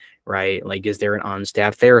already, right? Like, is there an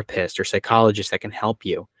on-staff therapist or psychologist that can help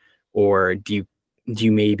you? Or do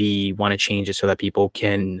you maybe want to change it so that people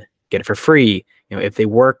can get it for free, if they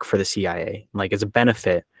work for the CIA, like as a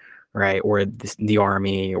benefit, right? Or the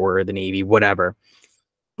Army or the Navy, whatever.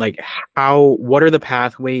 Like, what are the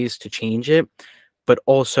pathways to change it? But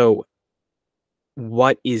also,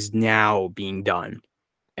 what is now being done?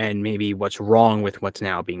 And maybe what's wrong with what's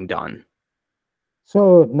now being done?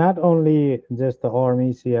 So not only just the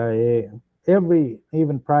Army, CIA, every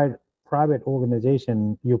even private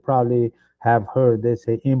organization, you probably have heard they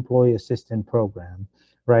say employee assistance program,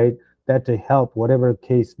 right? That to help whatever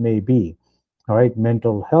case may be, all right,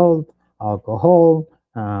 mental health, alcohol,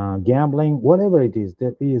 gambling, whatever it is,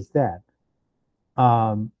 that is that.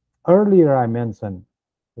 Um, Earlier I mentioned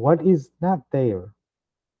what is not there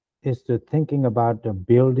is to thinking about the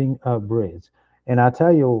building a bridge. And I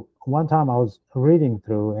tell you, one time I was reading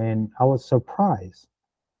through and I was surprised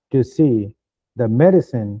to see the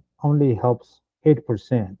medicine only helps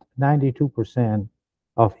 8%, 92%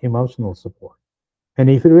 of emotional support.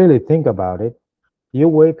 And if you really think about it, you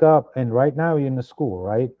wake up and right now you're in the school,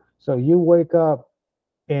 right? So you wake up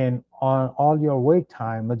and on all your wake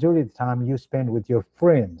time, majority of the time you spend with your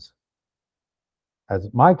friends. As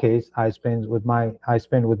my case, I spend with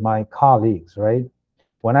my colleagues, right?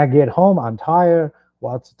 When I get home, I'm tired,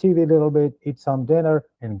 watch TV a little bit, eat some dinner,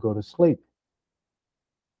 and go to sleep.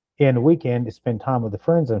 And weekend, spend time with the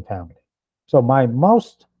friends and family. So my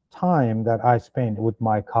most time that I spend with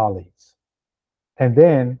my colleagues, and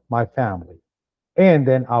then my family, and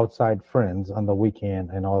then outside friends on the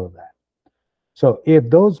weekend and all of that. So if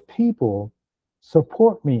those people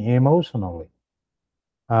support me emotionally,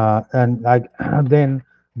 and like then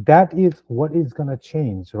that is what is going to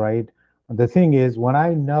change, right? The thing is, when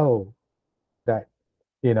I know that,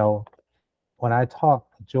 you know, when I talk,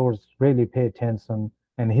 George really pay attention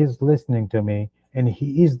and he's listening to me and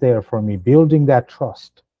he is there for me, building that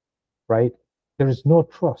trust, right? There is no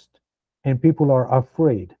trust and people are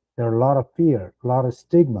afraid. There are a lot of fear, a lot of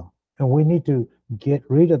stigma, and we need to get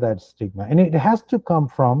rid of that stigma. And it has to come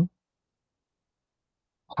from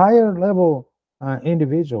higher level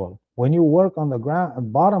individual. When you work on the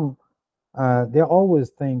ground bottom, they always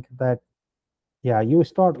think that, yeah, you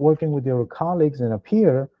start working with your colleagues and a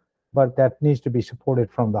peer, but that needs to be supported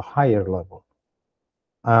from the higher level.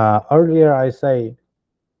 Earlier, I say,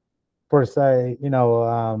 per se,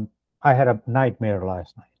 I had a nightmare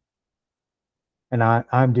last night, and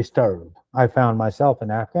I'm disturbed. I found myself in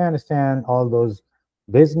Afghanistan, all those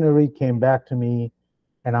visionary came back to me,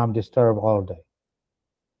 and I'm disturbed all day.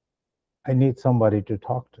 I need somebody to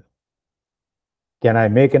talk to. Can I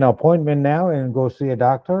make an appointment now and go see a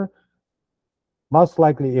doctor? Most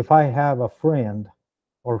likely, if I have a friend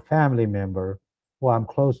or family member who I'm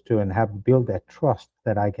close to and have built that trust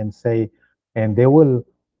that I can say, and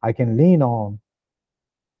I can lean on,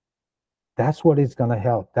 that's what is going to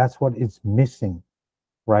help. That's what is missing,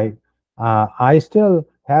 right? I still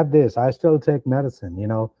have this. I still take medicine,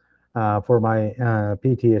 for my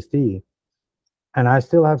PTSD. And I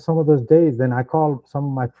still have some of those days. Then I call some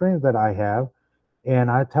of my friends that I have,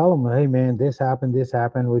 and I tell them, "Hey, man, this happened, this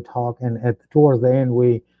happened." We talk, and towards the end,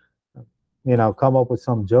 we, come up with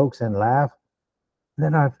some jokes and laugh.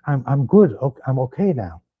 Then I'm good. Okay, I'm okay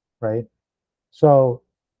now, right? So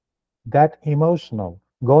that emotional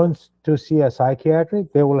going to see a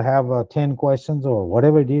psychiatric, they will have 10 questions or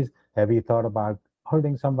whatever it is. Have you thought about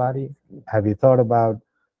hurting somebody? Have you thought about,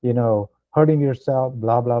 hurting yourself?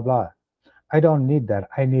 Blah blah blah. I don't need that.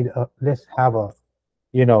 I need let's have a,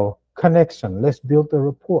 connection. Let's build a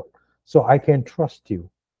rapport so I can trust you.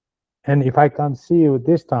 And if I can't see you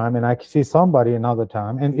this time and I see somebody another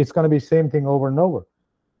time, and it's going to be same thing over and over.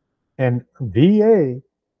 And VA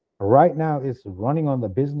right now is running on the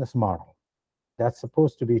business model. That's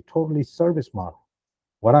supposed to be totally service model.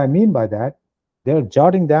 What I mean by that, they're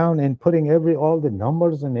jotting down and putting all the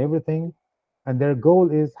numbers and everything, and their goal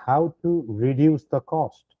is how to reduce the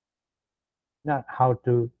cost, not how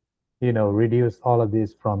to, reduce all of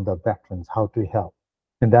this from the veterans, how to help.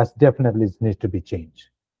 And that's definitely needs to be changed.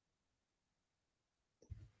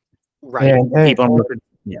 Right. And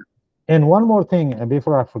Yeah. and one more thing, and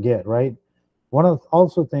before I forget, right? One of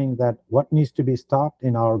also thing that what needs to be stopped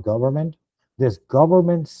in our government, this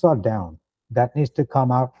government shutdown that needs to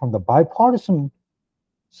come out from the bipartisan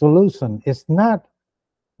solution. It's not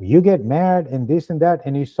you get mad and this and that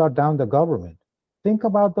and you shut down the government. Think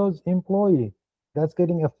about those employees that's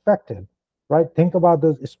getting affected, right? Think about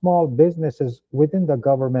those small businesses within the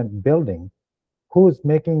government building who's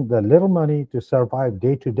making the little money to survive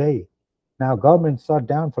day to day. Now government shut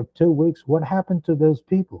down for 2 weeks. What happened to those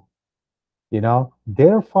people?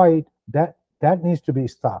 Their fight, that needs to be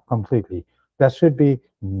stopped completely. That should be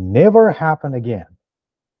never happen again.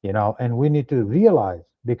 And we need to realize,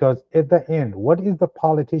 because at the end, what is the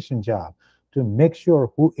politician job? To make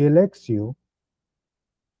sure who elects you,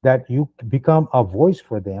 that you become a voice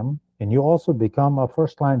for them, and you also become a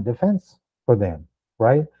first line defense for them,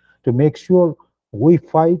 right? To make sure we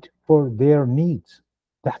fight for their needs.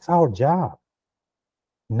 That's our job,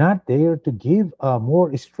 not there to give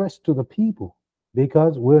more stress to the people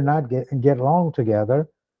because we're not get along together,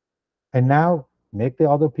 and now make the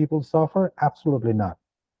other people suffer. Absolutely not.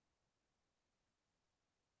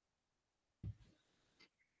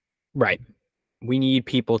 Right. We need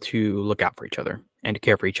people to look out for each other and to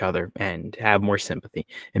care for each other and have more sympathy.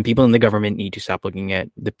 And people in the government need to stop looking at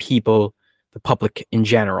the people, the public in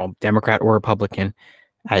general, Democrat or Republican,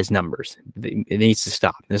 as numbers. It needs to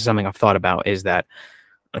stop. This is something I've thought about, is that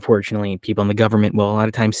unfortunately people in the government will a lot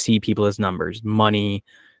of times see people as numbers, money,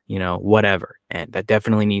 whatever. And that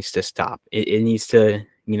definitely needs to stop. It needs to,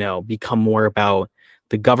 become more about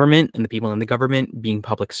the government and the people in the government being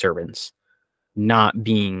public servants, not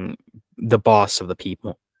being the boss of the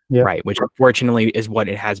people, Yeah, right? Which unfortunately is what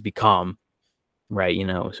it has become, right?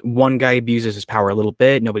 One guy abuses his power a little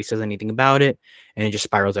bit, nobody says anything about it, and it just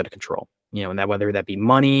spirals out of control. And that whether that be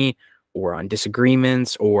money or on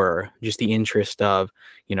disagreements or just the interest of,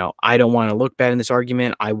 I don't want to look bad in this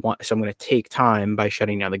argument. So I'm going to take time by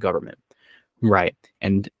shutting down the government, right?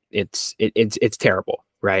 And it's terrible,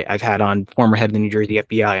 right? I've had on former head of the New Jersey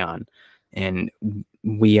FBI on, and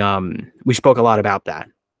we spoke a lot about that,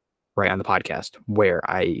 right, on the podcast, where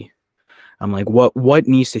I'm like, what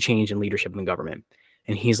needs to change in leadership in the government?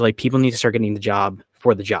 And he's like, people need to start getting the job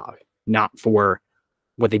for the job, not for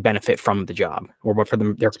what they benefit from the job or what for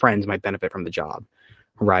them their friends might benefit from the job,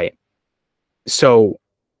 right? So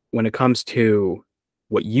when it comes to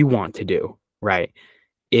what you want to do, right?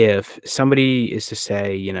 If somebody is to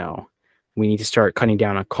say, we need to start cutting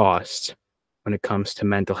down on costs when it comes to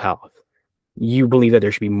mental health, you believe that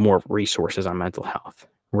there should be more resources on mental health,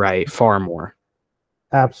 right? Far more.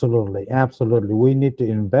 absolutely, absolutely. We need to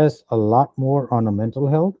invest a lot more on the mental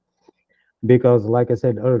health because, like I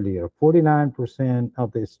said earlier, 49%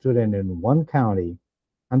 of the student in one county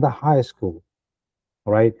and the high school,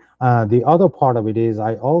 right? The other part of it is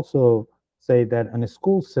I also say that in a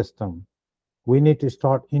school system, we need to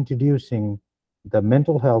start introducing the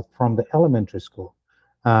mental health from the elementary school.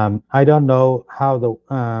 I don't know how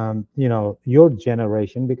your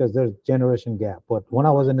generation, because there's generation gap, but when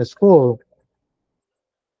I was in the school,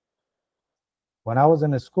 When I was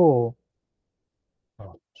in a school,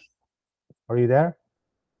 oh, are you there?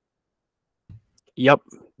 Yep.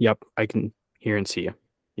 Yep. I can hear and see you.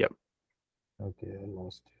 Yep. Okay, I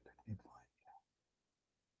lost you. Let me find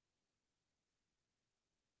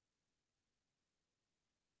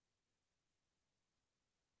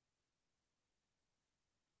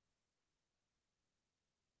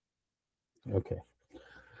you. Okay.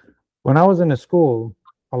 When I was in a school,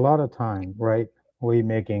 a lot of time, right, we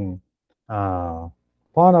making uh,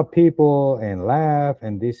 fun of people and laugh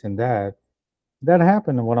and this and that. That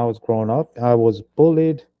happened when I was growing up. I was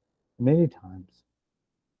bullied many times,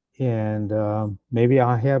 and maybe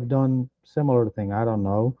I have done similar thing. I don't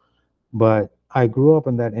know, but I grew up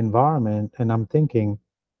in that environment, and I'm thinking,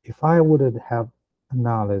 if I would have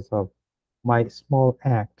knowledge of my small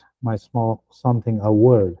act, my small something, a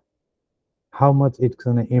word, how much it's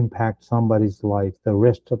going to impact somebody's life, the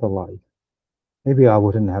rest of the life, maybe I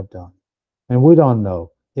wouldn't have done. And we don't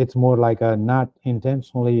know. It's more like a not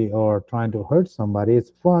intentionally or trying to hurt somebody.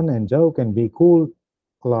 It's fun and joke and be cool.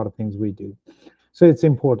 A lot of things we do. So it's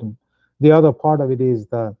important. The other part of it is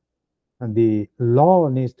the law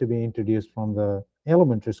needs to be introduced from the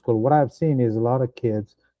elementary school. What I've seen is a lot of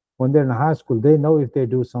kids, when they're in high school, they know if they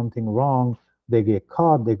do something wrong, they get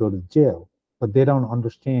caught, they go to jail, but they don't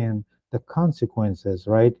understand the consequences,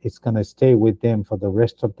 right? It's going to stay with them for the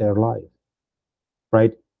rest of their life,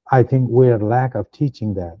 right? I think we're lack of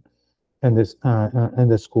teaching that in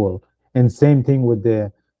the school, and same thing with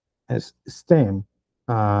the STEM.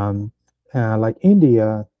 Um, like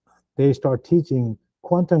India, they start teaching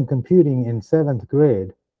quantum computing in seventh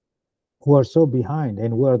grade. Who are so behind,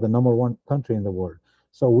 and we're the number one country in the world.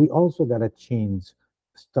 So we also got to change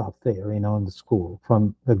stuff there, in the school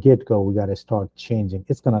from the get go. We got to start changing.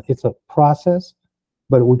 It's a process,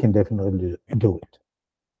 but we can definitely do it.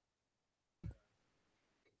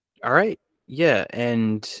 All right. Yeah.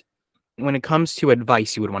 And when it comes to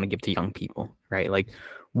advice you would want to give to young people, right? Like,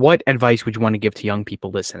 what advice would you want to give to young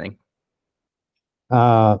people listening?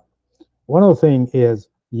 Uh, One of the things is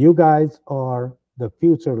you guys are the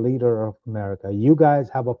future leader of America. You guys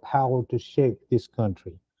have a power to shape this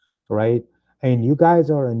country, right? And you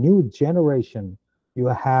guys are a new generation. You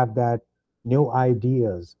have that new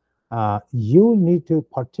ideas. You need to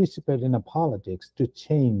participate in the politics to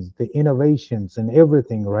change the innovations and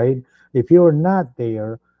everything, right? If you're not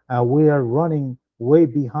there, we are running way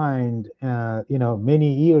behind,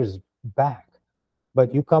 many years back,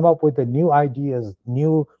 but you come up with the new ideas,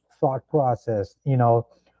 new thought process,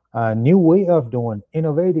 new way of doing,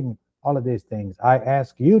 innovating all of these things. I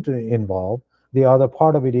ask you to involve. The other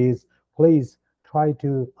part of it is please try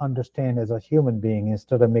to understand as a human being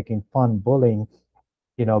instead of making fun, bullying,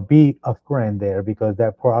 be a friend there because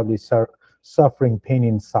they're probably suffering pain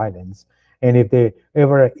in silence. And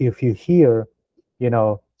if you hear,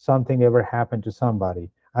 something ever happened to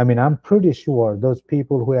somebody, I mean, I'm pretty sure those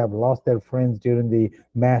people who have lost their friends during the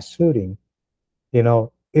mass shooting,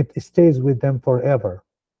 it stays with them forever.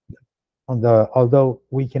 Although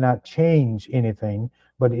we cannot change anything,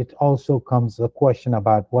 but it also comes a question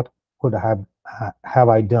about what could have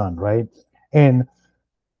I done, right? And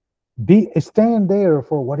be stand there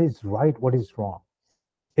for what is right, what is wrong.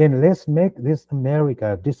 And let's make this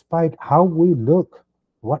America, despite how we look,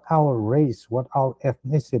 what our race, what our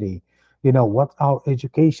ethnicity, what our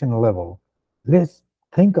education level. Let's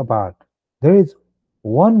think about there is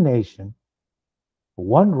one nation,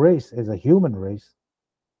 one race as a human race,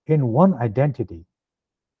 in one identity,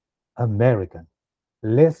 American.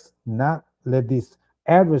 Let's not let this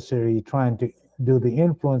adversary trying to do the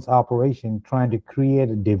influence operation, trying to create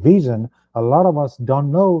a division. A lot of us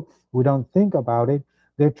don't know, we don't think about it.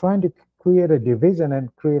 They're trying to create a division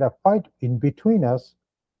and create a fight in between us.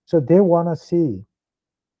 So they want to see,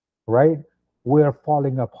 right? We're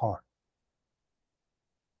falling apart.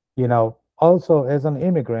 Also as an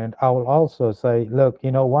immigrant, I will also say, look,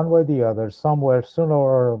 one way or the other, somewhere sooner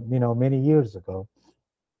or, many years ago,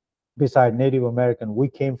 beside Native American, we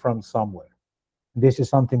came from somewhere. This is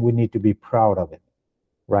something we need to be proud of it,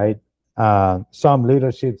 right? Some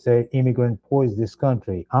leadership say immigrant poised this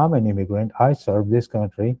country. I'm an immigrant. I serve this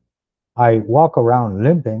country. I walk around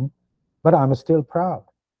limping, but I'm still proud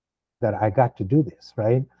that I got to do this,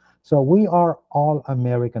 right? So we are all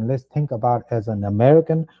American. Let's think about as an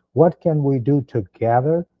American, what can we do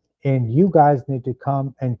together? And you guys need to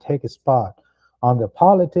come and take a spot on the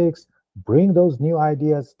politics, bring those new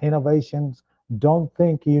ideas, innovations. Don't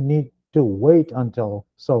think you need to wait until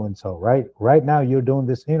so and so, right? Right now, you're doing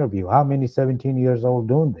this interview. How many 17 years old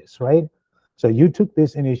doing this, right? So you took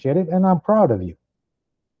this initiative, and I'm proud of you.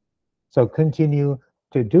 So continue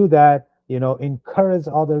to do that, encourage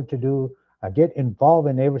others to do. get involved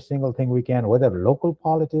in every single thing we can, whether local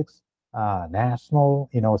politics, national,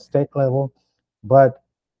 state level, but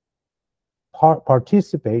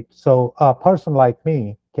participate so a person like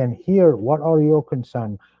me can hear what are your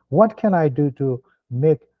concerns, what can I do to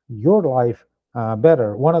make your life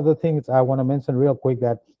better. One of the things I want to mention real quick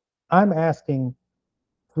that I'm asking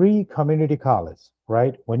free community college,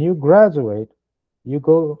 right? When you graduate, you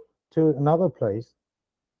go to another place,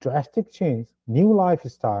 drastic change, new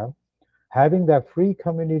lifestyle. Having that free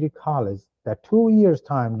community college, that 2 years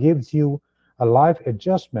time gives you a life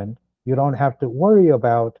adjustment. You don't have to worry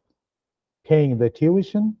about paying the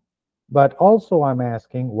tuition, but also I'm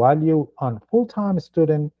asking while you on full-time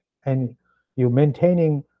student and you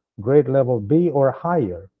maintaining grade level B or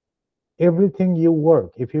higher, everything you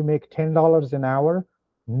work, if you make $10 an hour,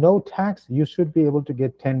 no tax, you should be able to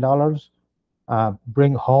get $10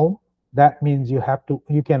 bring home. That means you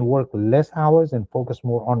can work less hours and focus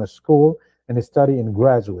more on a school and study and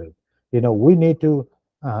graduate. We need to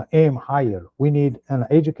aim higher. We need an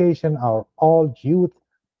education. Our all youth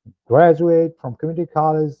graduate from community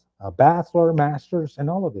college, a bachelor, masters, and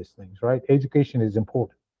all of these things. Right? Education is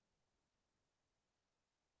important.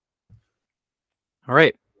 All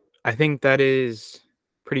right. I think that is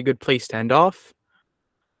pretty good place to end off.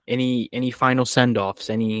 Any final send offs?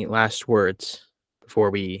 Any last words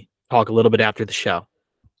before we talk a little bit after the show?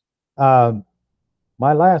 Um,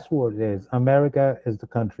 my last word is America is the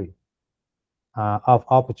country of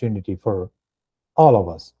opportunity for all of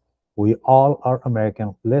us. We all are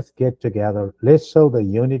American. Let's get together. Let's show the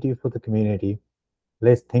unity for the community.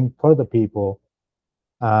 Let's think for the people.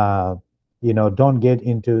 Uh, don't get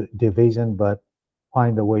into division, but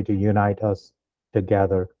find a way to unite us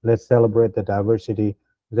together. Let's celebrate the diversity.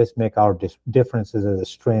 Let's make our differences as a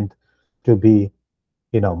strength to be,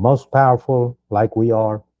 most powerful like we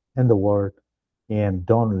are in the world. And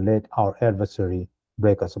don't let our adversary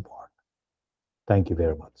break us apart. Thank you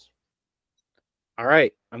very much. All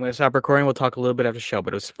right. I'm going to stop recording. We'll talk a little bit after the show,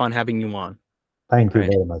 but it was fun having you on. Thank All you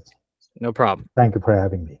right. very much. No problem. Thank you for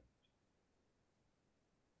having me.